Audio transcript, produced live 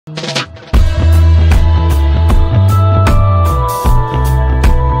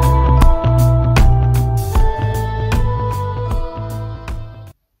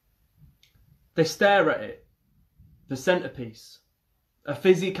They stare at it, the centrepiece, a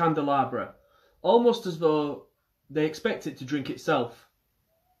fizzy candelabra, almost as though they expect it to drink itself.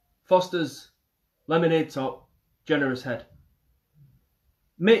 Foster's, lemonade top, generous head.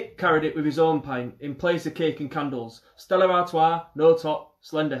 Mick carried it with his own pint, in place of cake and candles. Stella Artois, no top,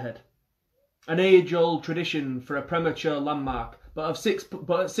 slender head. An age-old tradition for a premature landmark, but at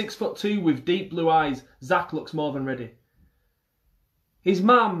 6'2" with deep blue eyes, Zach looks more than ready. His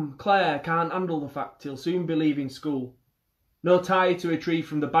mam, Claire, can't handle the fact he'll soon be leaving school. No tie to retrieve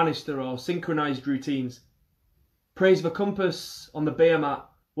from the banister or synchronised routines. Praise the compass on the beer mat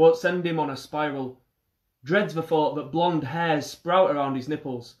won't send him on a spiral. Dreads the thought that blonde hairs sprout around his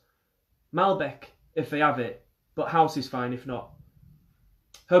nipples. Malbec, if they have it, but house is fine if not.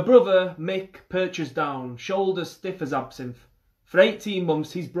 Her brother, Mick, perches down, shoulders stiff as absinthe. For 18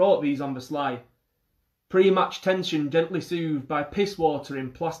 months he's brought these on the sly. Pre-match tension gently soothed by piss water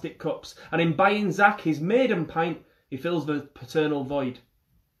in plastic cups, and in buying Zach his maiden pint, he fills the paternal void.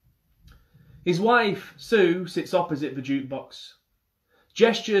 His wife, Sue, sits opposite the jukebox.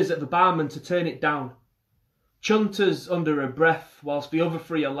 Gestures at the barman to turn it down. Chunters under her breath whilst the other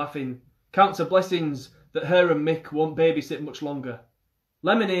three are laughing. Counts her blessings that her and Mick won't babysit much longer.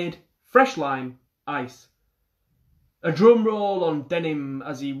 Lemonade, fresh lime, ice. A drum roll on denim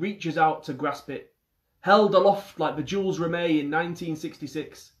as he reaches out to grasp it. Held aloft like the Jules Rimet in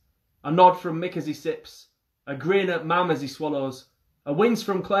 1966. A nod from Mick as he sips. A grin at Mam as he swallows. A wince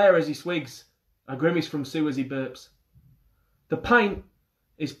from Claire as he swigs. A grimace from Sue as he burps. The pint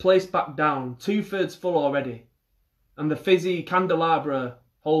is placed back down, 2/3 full already. And the fizzy candelabra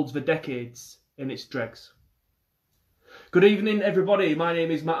holds the decades in its dregs. Good evening, everybody. My name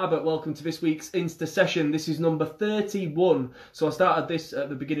is Matt Abbott. Welcome to this week's Insta session. This is number 31. So I started this at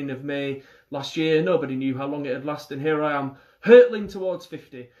the beginning of May last year. Nobody knew how long it would last, and here I am, hurtling towards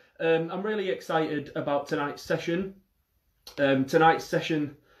 50. I'm really excited about tonight's session. I'm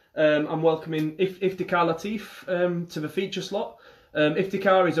welcoming Iftikhar Latif to the feature slot.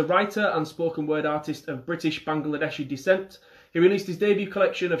 Iftikhar is a writer and spoken word artist of British-Bangladeshi descent. He released his debut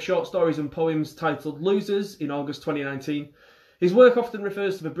collection of short stories and poems titled Losers in August 2019. His work often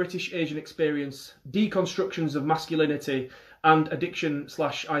refers to the British-Asian experience, deconstructions of masculinity and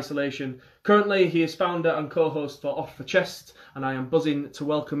addiction/isolation. Currently, he is founder and co-host for Off the Chest, and I am buzzing to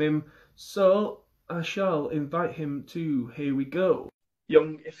welcome him. So I shall invite him to, here we go,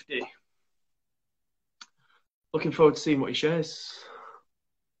 young Ifti. Looking forward to seeing what he shares.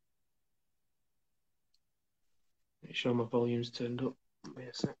 Make sure my volume's turned up. Wait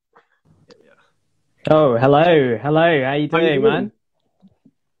a sec. Here we are. Oh, hello. Hello. How you doing, man?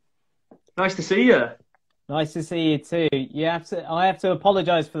 Nice to see you. Nice to see you too. I have to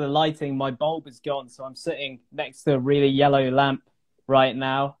apologise for the lighting. My bulb is gone, so I'm sitting next to a really yellow lamp right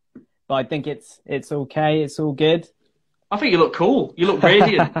now. But I think it's okay. It's all good. I think you look cool. You look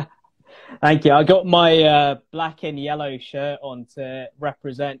radiant. Thank you. I got my black and yellow shirt on to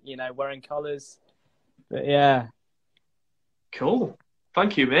represent, wearing colours. But yeah. Cool.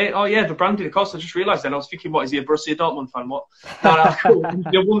 Thank you, mate. Oh, yeah, the branding, of course. I just realised then. I was thinking, what, is he a Borussia Dortmund fan? What? No, cool.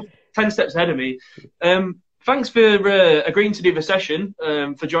 You're 10 steps ahead of me. Thanks for agreeing to do the session,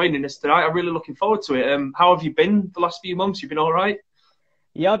 for joining us tonight. I'm really looking forward to it. How have you been the last few months? You've been all right?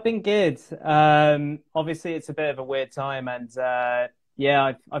 Yeah, I've been good. Obviously, it's a bit of a weird time, and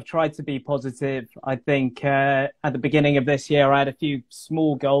I've tried to be positive. I think at the beginning of this year, I had a few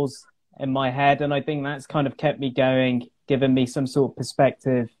small goals in my head, and I think that's kind of kept me going, given me some sort of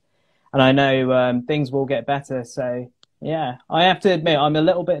perspective. And I know things will get better. So, yeah, I have to admit, I'm a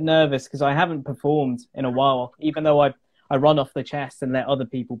little bit nervous because I haven't performed in a while. Even though I run off the chest and let other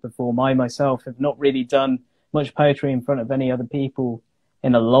people perform, I myself have not really done much poetry in front of any other people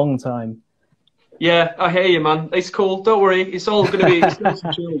in a long time. Yeah, I hear you, man. It's cool. Don't worry. It's all going to be nice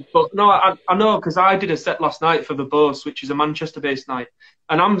and chill. But no, I know, because I did a set last night for The Boss, which is a Manchester-based night.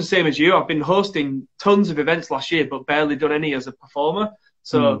 And I'm the same as you. I've been hosting tons of events last year, but barely done any as a performer.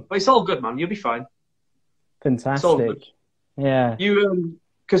 So, but it's all good, man. You'll be fine. Fantastic. It's all good. Yeah. You,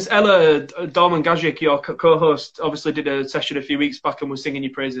 because Ella Dorman Gajic, your co-host, obviously did a session a few weeks back and was singing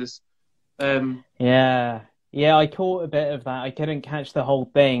your praises. Yeah, I caught a bit of that. I couldn't catch the whole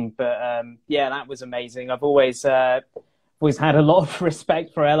thing, but yeah, that was amazing. I've always had a lot of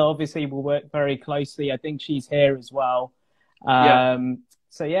respect for Ella. Obviously, we'll work very closely. I think she's here as well.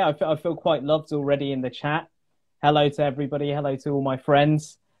 So yeah, I feel quite loved already in the chat. Hello to everybody. Hello to all my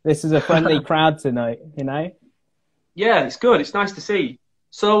friends. This is a friendly crowd tonight, Yeah, it's good. It's nice to see.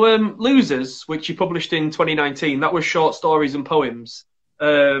 So Losers, which you published in 2019, that was short stories and poems.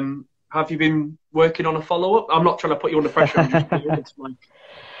 Have you been working on a follow-up? I'm not trying to put you under pressure. I'm just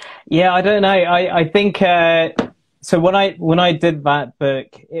Yeah, I don't know. I think so when I did that book,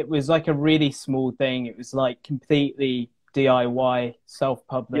 it was like a really small thing. It was like completely DIY, Yeah,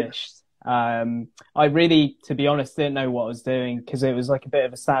 self-published. I really, to be honest, didn't know what I was doing because it was like a bit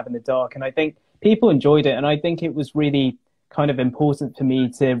of a stab in the dark. And I think people enjoyed it, and I think it was really kind of important for me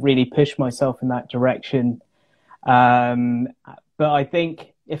to really push myself in that direction. Um, but I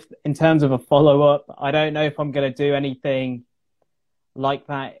think if in terms of a follow-up, I don't know if I'm going to do anything like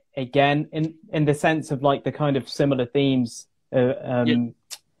that again in the sense of like the kind of similar themes yeah,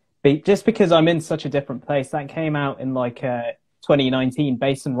 just because I'm in such a different place. That came out in like 2019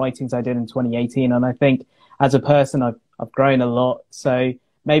 based on writings I did in 2018, and I think as a person I've grown a lot, so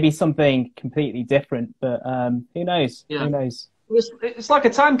maybe something completely different, but who knows, yeah. who knows. It's like a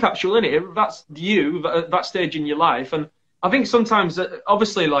time capsule, isn't it? That's you at that stage in your life, and I think sometimes,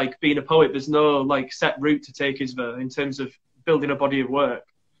 obviously, like being a poet, there's no like set route to take, is there, in terms of building a body of work.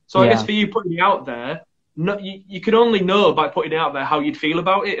 So I guess Yeah, for you putting it out there, no, you can only know by putting it out there how you'd feel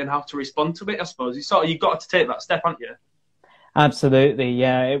about it and how to respond to it. I suppose you've got to take that step, haven't you? absolutely.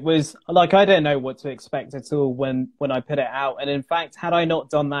 Yeah, it was like I didn't know what to expect at all when I put it out. And in fact, had I not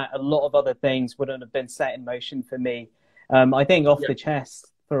done that, a lot of other things wouldn't have been set in motion for me. I think off Yeah, the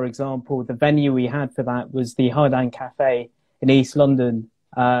chest, for example, the venue we had for that was the Highland Cafe in East London.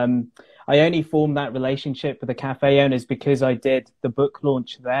 I only formed that relationship with the cafe owners because I did the book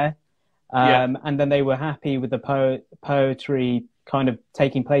launch there. yeah, And then they were happy with the poetry kind of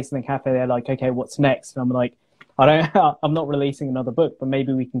taking place in the cafe. They're like, okay, what's next? And I'm like, I'm not releasing another book, but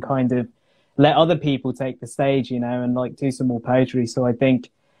maybe we can kind of let other people take the stage, you know, and like do some more poetry. So I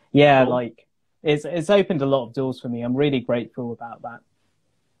think, yeah, cool, like it's opened a lot of doors for me. I'm really grateful about that.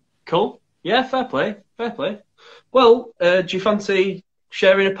 cool. Yeah, fair play, fair play. Well, do you fancy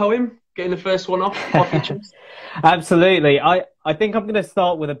sharing a poem, getting the first one off your chest? Absolutely. I think I'm going to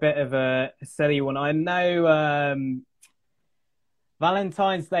start with a bit of a silly one. I know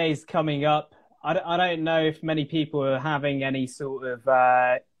Valentine's Day is coming up. I don't know if many people are having any sort of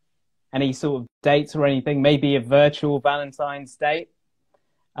dates or anything. Maybe a virtual Valentine's date.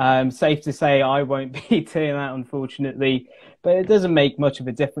 Safe to say I won't be doing that, unfortunately, but it doesn't make much of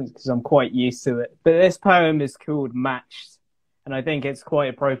a difference because I'm quite used to it. But this poem is called Matched, and I think it's quite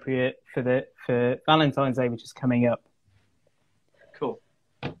appropriate for Valentine's Day, which is coming up. Cool.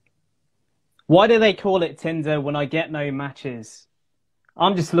 Why do they call it Tinder when I get no matches?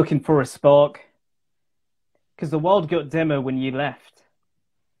 I'm just looking for a spark, because the world got dimmer when you left.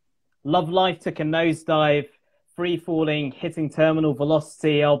 Love life took a nosedive, free falling, hitting terminal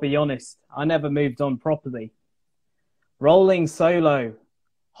velocity. I'll be honest, I never moved on properly. Rolling solo,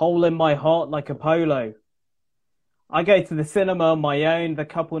 hole in my heart like a polo. I go to the cinema on my own. The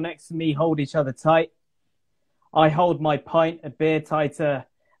couple next to me hold each other tight. I hold my pint a beer tighter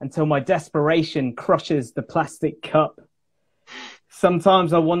until my desperation crushes the plastic cup.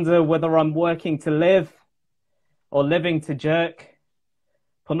 Sometimes I wonder whether I'm working to live or living to jerk.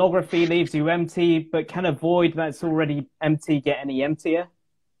 Pornography leaves you empty, but can a void that's already empty get any emptier?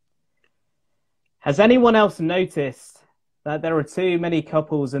 Has anyone else noticed that there are too many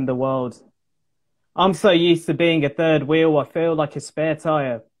couples in the world? I'm so used to being a third wheel, I feel like a spare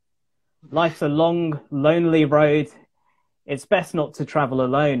tire. Life's a long, lonely road. It's best not to travel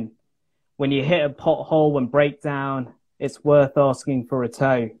alone. When you hit a pothole and break down, it's worth asking for a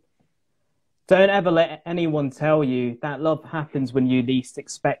tow. Don't ever let anyone tell you that love happens when you least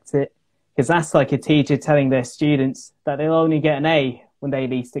expect it, because that's like a teacher telling their students that they'll only get an A when they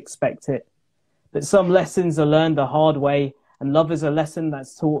least expect it. But some lessons are learned the hard way, and love is a lesson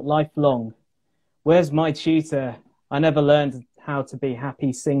that's taught lifelong. Where's my tutor? I never learned how to be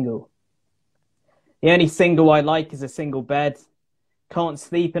happy single. The only single I like is a single bed. Can't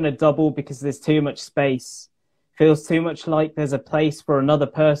sleep in a double because there's too much space. Feels too much like there's a place for another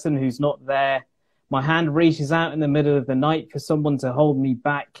person who's not there. My hand reaches out in the middle of the night for someone to hold me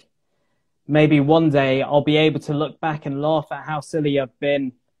back. Maybe one day I'll be able to look back and laugh at how silly I've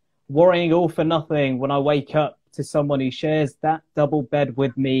been, worrying all for nothing when I wake up to someone who shares that double bed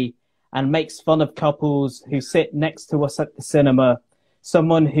with me and makes fun of couples who sit next to us at the cinema.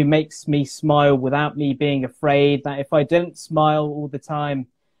 Someone who makes me smile without me being afraid that if I didn't smile all the time,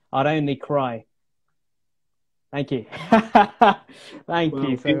 I'd only cry. Thank you. Thank Wow,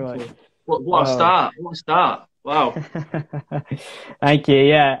 you so much. beautiful. What a Oh. start. What a start. Wow. Thank you.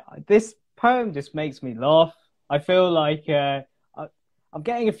 Yeah, this poem just makes me laugh. I feel like I'm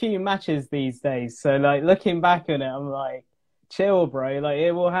getting a few matches these days. So like looking back on it, I'm like, chill, bro. Like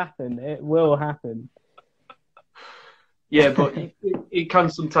it will happen. It will happen. Yeah, but it can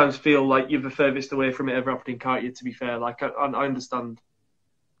sometimes feel like you're the furthest away from it ever happening, can't you? To be fair, like I understand.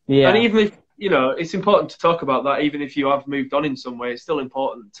 And Yeah. even if, you know, it's important to talk about that, even if you have moved on in some way, it's still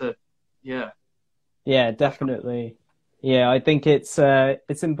important to, yeah, Yeah, definitely. definitely. Yeah, I think it's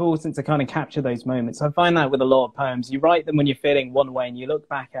important to kind of capture those moments. I find that with a lot of poems. You write them when you're feeling one way and you look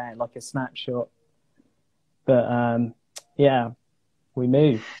back at it like a snapshot. But yeah, we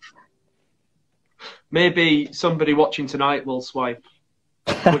move. Maybe somebody watching tonight will swipe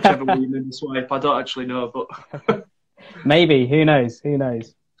whichever way you meant to swipe. I don't actually know, but Maybe, who knows? Who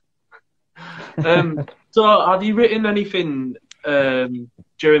knows? so have you written anything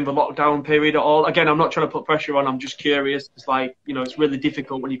during the lockdown period at all? Again, I'm not trying to put pressure on. I'm just curious. It's like, you know, it's really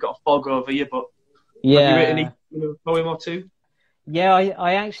difficult when you've got a fog over you. But have you written Yeah. any, you know, poem or two? Yeah,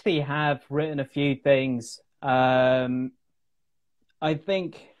 I actually have written a few things. I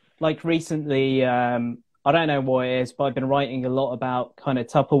think like recently, I don't know what it is, but I've been writing a lot about kind of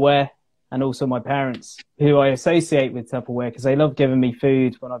Tupperware and also my parents, who I associate with Tupperware because they love giving me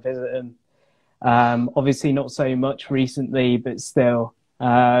food when I visit them. Obviously, not so much recently, but still.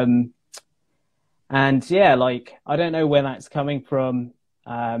 And yeah, like I don't know where that's coming from.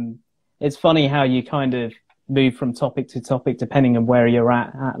 It's funny how you kind of move from topic to topic depending on where you're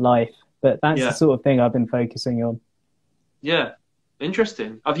at life. But that's the Yeah, sort of thing I've been focusing on. yeah,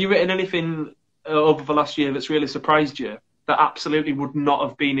 interesting. Have you written anything over the last year that's really surprised you that absolutely would not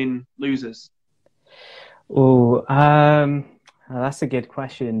have been in Losers? Oh, that's a good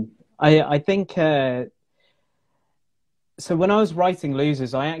question. I think so. When I was writing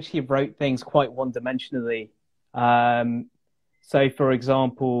Losers, I actually wrote things quite one-dimensionally. Um, so, for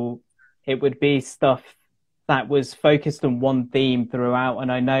example, it would be stuff that was focused on one theme throughout.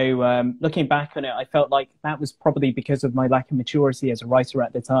 And I know, looking back on it, I felt like that was probably because of my lack of maturity as a writer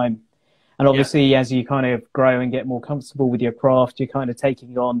at the time. And Yeah, obviously, as you kind of grow and get more comfortable with your craft, you're kind of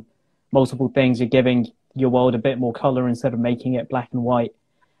taking on multiple things. You're giving your world a bit more color instead of making it black and white.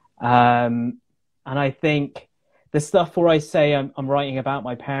 Um, and I think the stuff where I say I'm writing about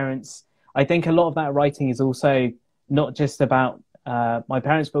my parents, I think a lot of that writing is also not just about my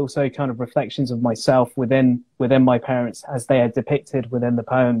parents, but also kind of reflections of myself within my parents as they are depicted within the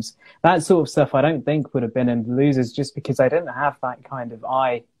poems. That sort of stuff I don't think would have been in the Losers just because I didn't have that kind of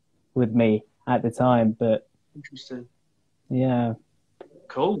eye with me at the time. But interesting. yeah,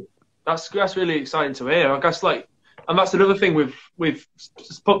 Cool. That's really exciting to hear. I guess like, and that's another thing with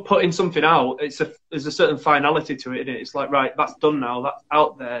putting something out. There's a certain finality to it, isn't it? It's like, right, that's done now. That's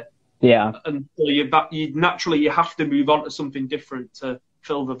out there, yeah, and so you naturally you have to move on to something different to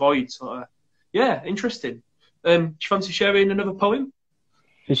fill the void. So, yeah, interesting. Do you fancy sharing another poem?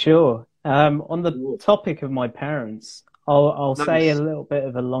 for sure. On the Cool. topic of my parents, I'll say a Nice. little bit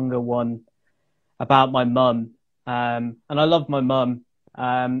of a longer one about my mum. And I love my mum.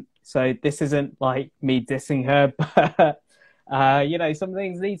 So this isn't like me dissing her, but you know, some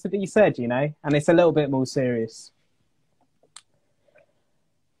things need to be said, you know, and it's a little bit more serious.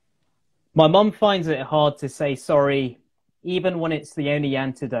 My mum finds it hard to say sorry, even when it's the only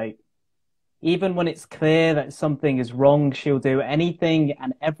antidote. Even when it's clear that something is wrong, she'll do anything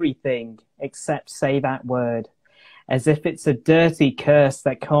and everything except say that word, as if it's a dirty curse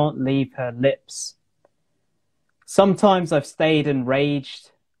that can't leave her lips. Sometimes I've stayed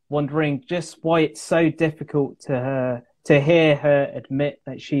enraged, wondering just why it's so difficult to hear her admit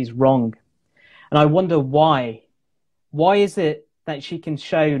that she's wrong. And I wonder why. Why is it that she can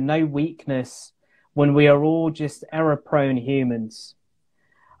show no weakness when we are all just error-prone humans?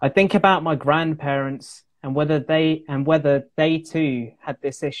 I think about my grandparents and whether they too had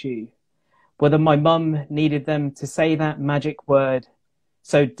this issue, whether my mum needed them to say that magic word,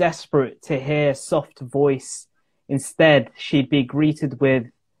 so desperate to hear soft voice. Instead, she'd be greeted with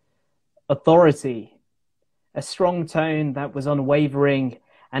authority, a strong tone that was unwavering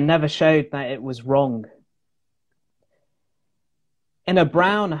and never showed that it was wrong. In a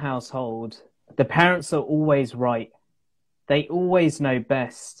Brown household, the parents are always right. They always know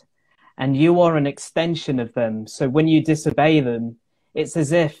best. And you are an extension of them. So when you disobey them, it's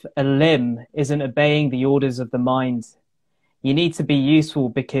as if a limb isn't obeying the orders of the mind. You need to be useful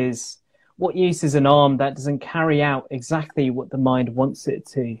because what use is an arm that doesn't carry out exactly what the mind wants it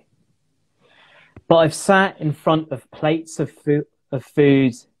to? But I've sat in front of plates of food,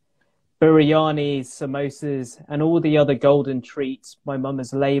 biryanis, samosas, and all the other golden treats my mum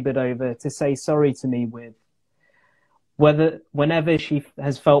has laboured over to say sorry to me with. Whenever she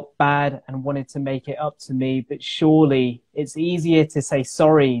has felt bad and wanted to make it up to me, but surely it's easier to say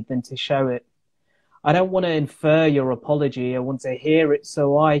sorry than to show it. I don't want to infer your apology. I want to hear it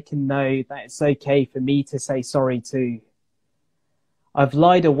so I can know that it's okay for me to say sorry too. I've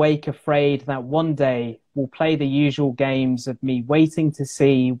lied awake afraid that one day we'll play the usual games of me waiting to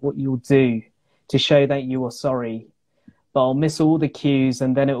see what you'll do to show that you are sorry. But I'll miss all the cues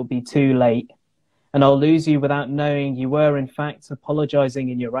and then it will be too late. And I'll lose you without knowing you were in fact apologizing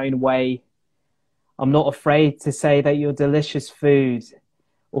in your own way. I'm not afraid to say that your delicious food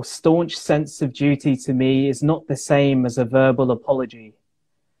or staunch sense of duty to me is not the same as a verbal apology.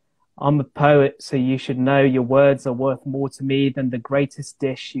 I'm a poet, so you should know your words are worth more to me than the greatest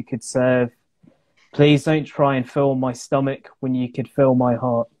dish you could serve. Please don't try and fill my stomach when you could fill my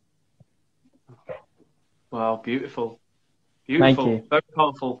heart. Wow, beautiful. Thank Beautiful. you. Very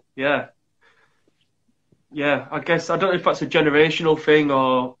powerful. Yeah. Yeah, I guess I don't know if that's a generational thing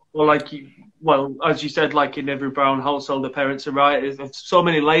or like, well, as you said, like in every brown household, the parents are right. There's so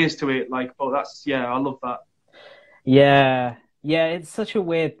many layers to it. Like, but that's, yeah, I love that. Yeah, yeah, it's such a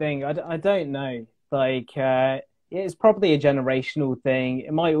weird thing. I don't know. Like, it's probably a generational thing.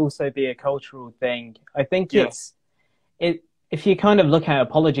 It might also be a cultural thing. I think Yeah. if you kind of look at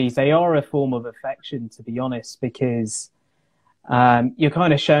apologies, they are a form of affection, to be honest, because you're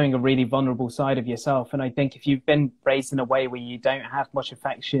kind of showing a really vulnerable side of yourself. And I think if you've been raised in a way where you don't have much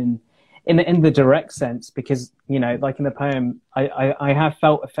affection in the direct sense, because, you know, like in the poem, I have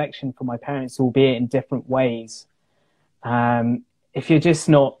felt affection for my parents, albeit in different ways. If you're just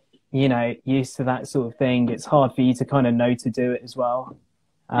not, you know, used to that sort of thing, it's hard for you to kind of know to do it as well.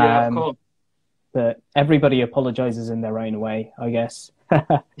 Yeah, of course. But everybody apologizes in their own way, I guess.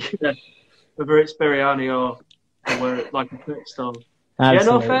 Yeah. Whether it's biryani or where it's like a text or...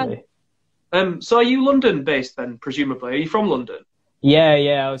 Absolutely. Yeah, no, fair. So are you London based then, presumably? Are you from London? Yeah,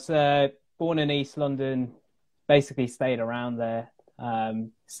 yeah. I was born in East London, basically stayed around there.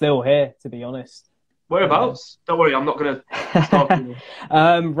 Still here, to be honest. Whereabouts? Don't worry, I'm not going to stalk you.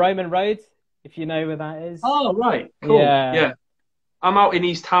 Roman Road, if you know where that is. Oh, right. Cool. Yeah. Yeah. I'm out in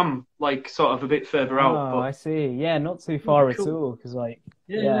East Ham, like sort of a bit further out. Oh, But... I see. Yeah, not too far cool. at all. Because, like,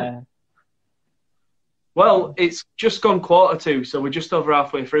 yeah. Well, it's just gone 1:45, so we're just over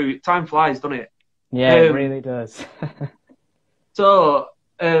halfway through. Time flies, doesn't it? Yeah, it really does. So,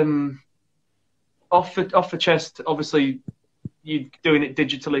 off the chest, obviously, you're doing it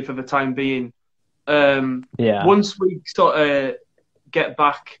digitally for the time being. Yeah. Once we sort of get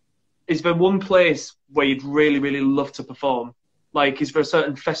back, is there one place where you'd really, really love to perform? Like, is there a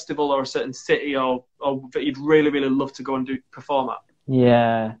certain festival or a certain city or that you'd really, really love to go and perform at?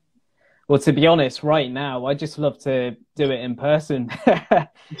 Yeah. Well, to be honest, right now, I just love to do it in person. Yeah.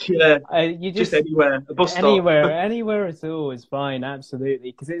 You just anywhere, a bus stop. Anywhere at all is fine,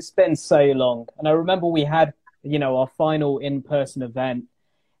 absolutely, because it's been so long. And I remember we had, you know, our final in-person event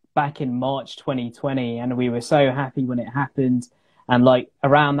back in March 2020, and we were so happy when it happened. And like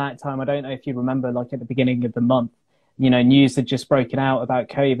around that time, I don't know if you remember, like at the beginning of the month, you know, news had just broken out about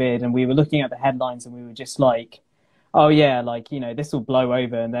COVID, and we were looking at the headlines and we were just like, oh yeah, like, you know, this will blow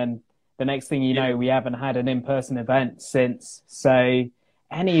over. And then the next thing you know, we haven't had an in-person event since. So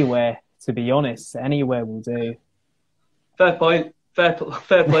anywhere, to be honest, anywhere will do. Fair point. Fair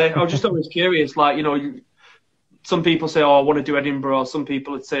play. I was just always curious, like, you know, some people say, oh, I want to do Edinburgh. Some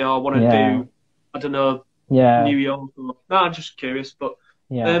people would say, oh, I want to do, I don't know, New York. No, I'm just curious. But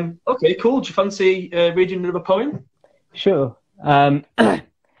okay, cool. Do you fancy reading another poem? Sure.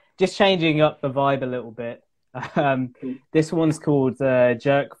 Just changing up the vibe a little bit. This one's called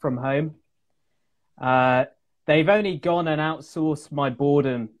Jerk from Home. They've only gone and outsourced my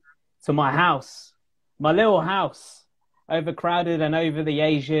boredom to my house, my little house, overcrowded and over the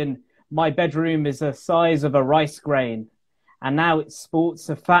Asian. My bedroom is the size of a rice grain, and now it sports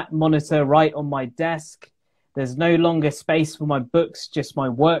a fat monitor right on my desk. There's no longer space for my books, just my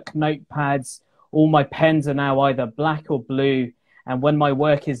work notepads. All my pens are now either black or blue, and when my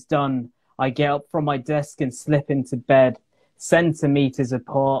work is done, I get up from my desk and slip into bed. Centimeters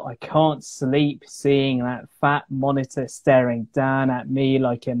apart, I can't sleep, seeing that fat monitor staring down at me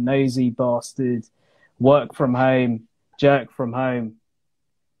like a nosy bastard. Work from home, jerk from home.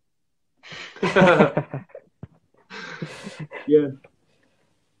 Yeah.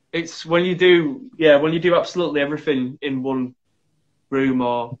 It's when you do absolutely everything in one room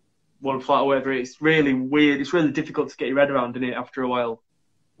or one flat or whatever, it's really weird. It's really difficult to get your head around, isn't it, after a while?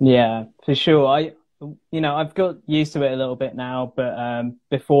 Yeah, for sure. I've got used to it a little bit now, but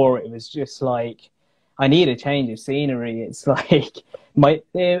before it was just like, I need a change of scenery. It's like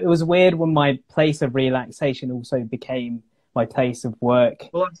it was weird when my place of relaxation also became my place of work.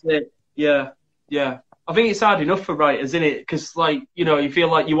 Well, that's it. Yeah, yeah. I think it's hard enough for writers, isn't it? Because, like, you know, you feel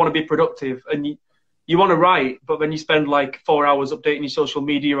like you want to be productive, and you want to write, but then you spend like 4 hours updating your social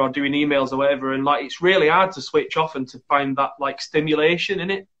media or doing emails or whatever, and like it's really hard to switch off and to find that like stimulation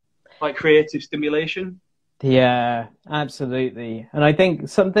in it, like creative stimulation. Yeah, absolutely. And I think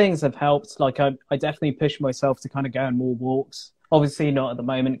some things have helped. Like I definitely push myself to kind of go on more walks. Obviously not at the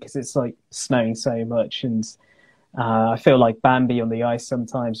moment because it's like snowing so much, and I feel like Bambi on the ice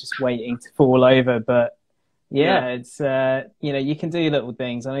sometimes, just waiting to fall over. But yeah, it's you know, you can do little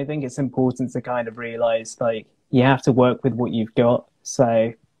things, and I think it's important to kind of realize like you have to work with what you've got.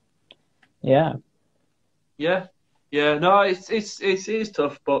 So yeah. Yeah, yeah. No, it's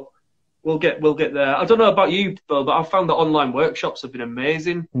tough, but we'll get there. I don't know about you, Bill, but I've found that online workshops have been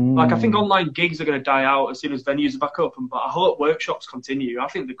amazing. Like I think online gigs are going to die out as soon as venues are back open, but I hope workshops continue. I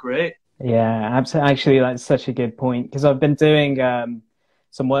think they're great. Yeah, absolutely. Actually, that's such a good point because I've been doing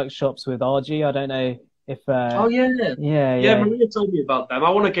some workshops with RG. I don't know if Oh yeah, yeah. yeah, Maria told me about them. I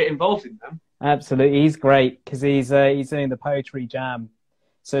want to get involved in them. absolutely. He's great because he's doing the poetry jam.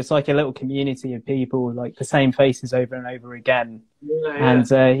 So it's like a little community of people, like the same faces over and over again. Yeah, And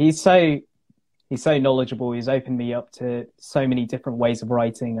yeah. he's so knowledgeable. He's opened me up to so many different ways of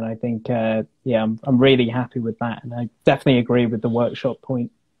writing, and I think yeah, I'm really happy with that. And I definitely agree with the workshop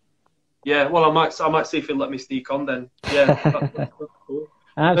point. Yeah, well, I might see if he'll let me sneak on then. Yeah, that's cool.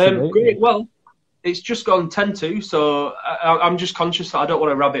 Absolutely. Great. Well, it's just gone 10 to, so I'm just conscious that I don't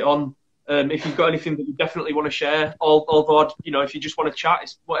want to rabbit on. If you've got anything that you definitely want to share, although, you know, if you just want to chat,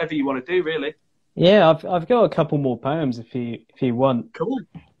 it's whatever you want to do, really. Yeah, I've got a couple more poems if you want. Cool.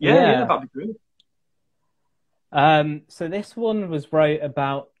 Yeah, Yeah. that'd be great. So this one was wrote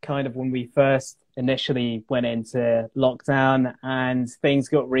about kind of when we first initially went into lockdown and things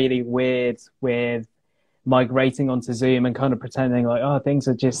got really weird with migrating onto Zoom and kind of pretending like, oh, things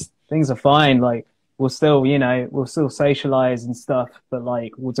are fine. Like we'll still, you know, we'll still socialize and stuff, but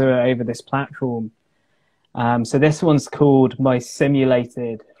like we'll do it over this platform. So this one's called My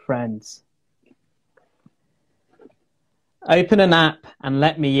Simulated Friends. Open an app and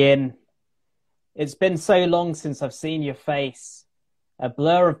let me in. It's been so long since I've seen your face. A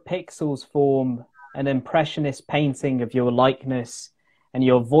blur of pixels form an impressionist painting of your likeness, and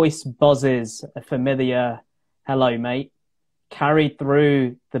your voice buzzes a familiar hello, mate, carried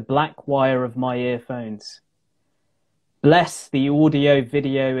through the black wire of my earphones. Bless the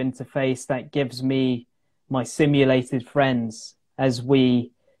audio-video interface that gives me my simulated friends as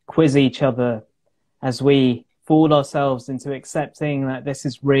we quiz each other, as we fool ourselves into accepting that this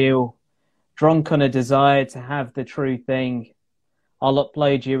is real, drunk on a desire to have the true thing. I'll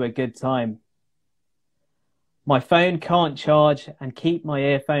upload you a good time. My phone can't charge and keep my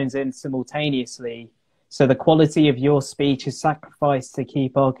earphones in simultaneously, so the quality of your speech is sacrificed to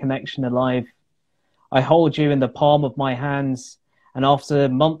keep our connection alive. I hold you in the palm of my hands, and after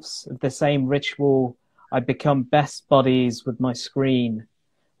months of the same ritual, I become best buddies with my screen,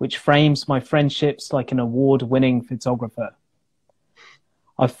 which frames my friendships like an award-winning photographer.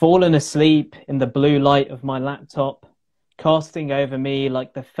 I've fallen asleep in the blue light of my laptop, casting over me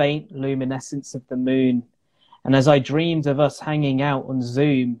like the faint luminescence of the moon. And as I dreamed of us hanging out on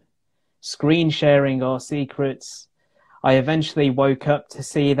Zoom, screen sharing our secrets, I eventually woke up to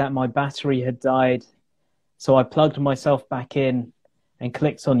see that my battery had died. So I plugged myself back in and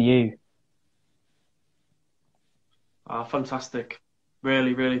clicked on you. Ah, fantastic.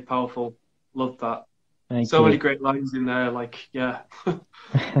 Really, really powerful. Love that. Thank So you. many great lines in there. Like, yeah.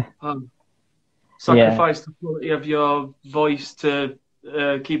 Yeah. Sacrifice the quality of your voice to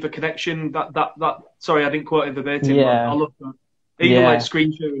keep a connection. That. Sorry, I didn't quote it verbatim, but Yeah. I love that. Even Yeah. like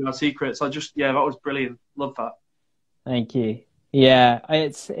screen sharing our secrets. That was brilliant. Love that. Thank you. Yeah.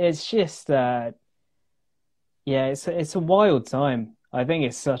 It's just yeah, it's a wild time. I think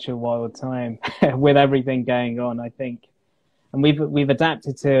it's such a wild time with everything going on, I think. And we've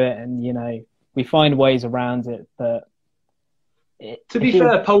adapted to it, and you know, we find ways around it. But To be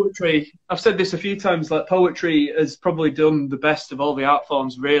fair, poetry, I've said this a few times, like poetry has probably done the best of all the art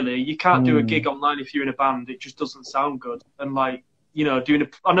forms, really. You can't do a gig online if you're in a band. It just doesn't sound good. And like, you know,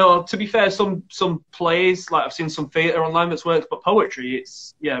 I know, to be fair, some plays, like I've seen some theatre online that's worked, but poetry,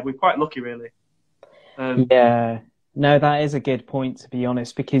 we're quite lucky, really. Yeah. No, that is a good point, to be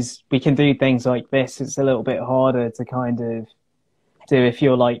honest, because we can do things like this. It's a little bit harder to kind of do if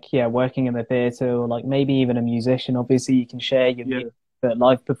you're like, working in the theatre or like maybe even a musician. Obviously, you can share your music, but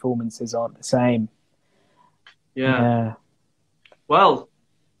live performances aren't the same. Yeah. Well,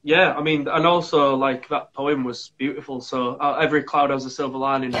 yeah, I mean, and also like that poem was beautiful. So every cloud has a silver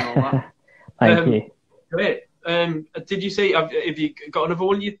lining and all that. Thank you. Great. Did you say, have you got another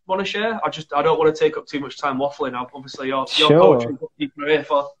one you want to share? I don't want to take up too much time waffling. Obviously, your Sure. poetry is what people are here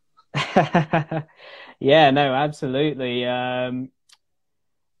for. Yeah, no, absolutely. Uh,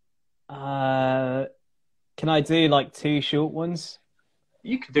 can I do like two short ones?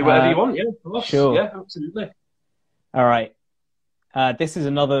 You can do whatever Uh, you want, yeah, of course. sure. Yeah, absolutely. All right. This is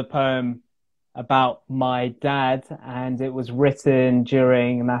another poem about my dad, and it was written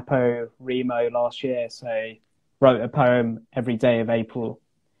during Napo Remo last year. So wrote a poem every day of April.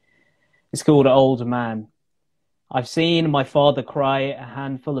 It's called Old Man. I've seen my father cry a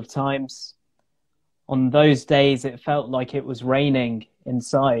handful of times. On those days, it felt like it was raining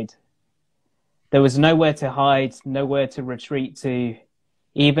inside. There was nowhere to hide, nowhere to retreat to.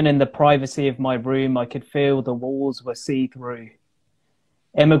 Even in the privacy of my room, I could feel the walls were see-through.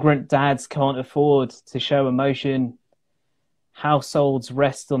 Immigrant dads can't afford to show emotion. Households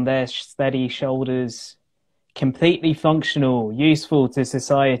rest on their steady shoulders. Completely functional, useful to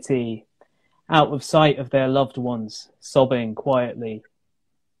society, out of sight of their loved ones, sobbing quietly.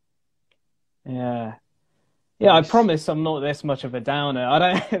 Yeah. Yeah, I Nice. promise I'm not this much of a downer. I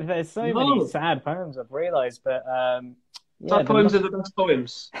don't, there's so many No, sad poems I've realized, but yeah, sad the poems are last, the best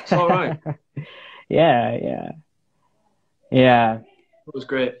poems. It's all right. yeah, yeah, yeah. That was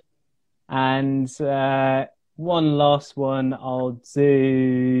great. And one last one I'll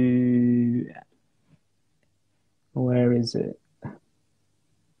do. Where is it?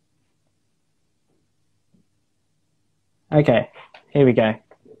 Okay, here we go.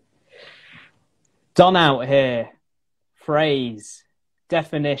 Done out here. Phrase,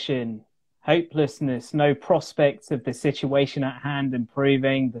 definition, hopelessness, no prospect of the situation at hand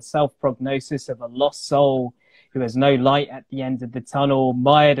improving, the self-prognosis of a lost soul who has no light at the end of the tunnel,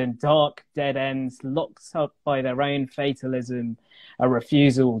 mired in dark dead ends, locked up by their own fatalism, a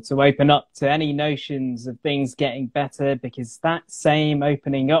refusal to open up to any notions of things getting better because that same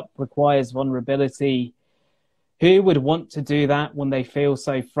opening up requires vulnerability. Who would want to do that when they feel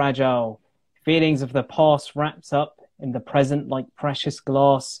so fragile? Feelings of the past wrapped up in the present like precious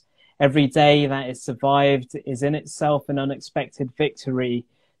glass. Every day that is survived is in itself an unexpected victory.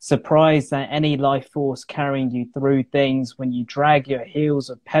 Surprised at any life force carrying you through things when you drag your heels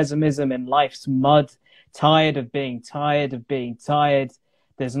of pessimism in life's mud. Tired of being tired of being tired.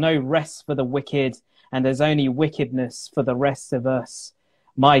 There's no rest for the wicked, and there's only wickedness for the rest of us.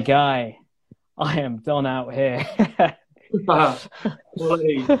 My guy, I am done out here. What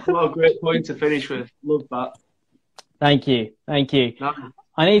a great point to finish with. Love that. Thank you. Thank you. Nice.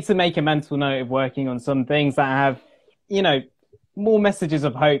 I need to make a mental note of working on some things that have, you know, more messages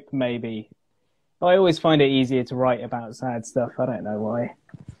of hope, maybe. But I always find it easier to write about sad stuff. I don't know why.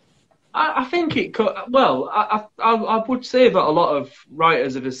 I think it could. Well, I would say that a lot of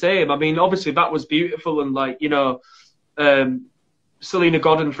writers are the same. I mean, obviously that was beautiful, and like Selena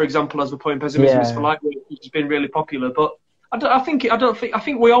Godden, for example, has the poem "Pessimism is for Yeah. Lightweight," which has been really popular. But I think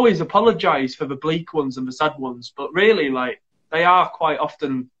we always apologise for the bleak ones and the sad ones, but really, like they are quite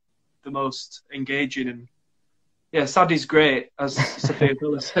often the most engaging. And yeah, sad is great, as Sophia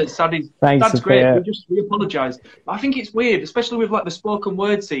Phillips said. Thanks, Sad's great. Sophia. We apologise. I think it's weird, especially with like the spoken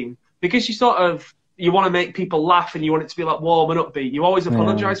word scene, because you want to make people laugh and you want it to be like warm and upbeat. You always Yeah.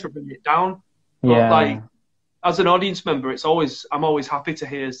 apologise for bringing it down, but like Yeah. as an audience member, I'm always happy to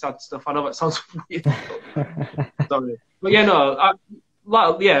hear sad stuff. I know that sounds weird, but sorry, but yeah, no,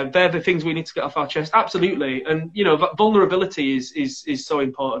 they're the things we need to get off our chest. Absolutely, and vulnerability is so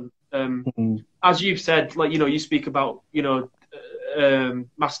important. As you've said, like you speak about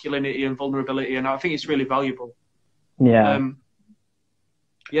masculinity and vulnerability, and I think it's really valuable. Yeah. Um,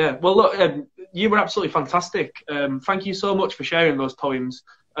 yeah, well, look, you were absolutely fantastic. Thank you so much for sharing those poems.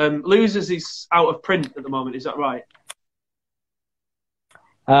 Losers is out of print at the moment, is that right?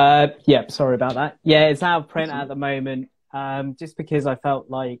 Yeah, sorry about that. Yeah, it's out of print at the moment. Just because I felt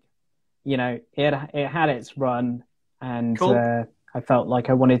like, it had its run, and Cool. I felt like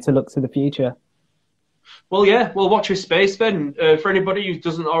I wanted to look to the future. Well, yeah, well, watch his space then. For anybody who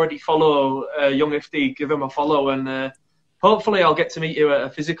doesn't already follow Young Ifti, give him a follow, and hopefully I'll get to meet you at a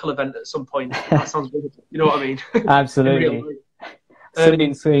physical event at some point. That sounds good. You know what I mean? In real Absolutely. life.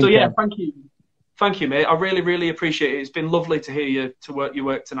 Soon, So yeah, Kev. thank you, mate. I really, really appreciate it. It's been lovely to hear you your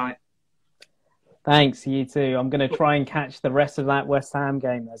work tonight. Thanks, you too. I'm going to try and catch the rest of that West Ham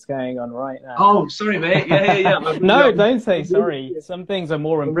game that's going on right now. Oh, sorry, mate. Yeah. No, don't say sorry. Some things are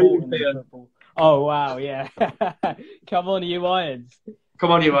more important than Really, football. Oh, wow, yeah. Come on, you Irons.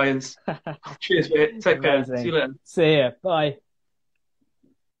 come on, you Irons. Cheers, mate. Take care. Amazing. See you later. See ya. Bye.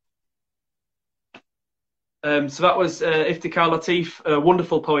 So that was Iftikhar Latif.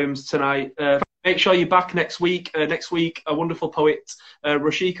 Wonderful poems tonight. Make sure you're back next week. Next week, a wonderful poet,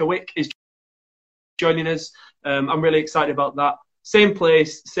 Rashika Wick, is joining us. I'm really excited about that. Same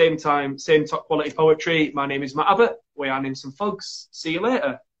place, same time, same top quality poetry. My name is Matt Abbott. We are Nymphs and Fugs. See you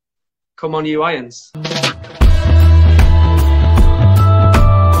later. Come on, you irons.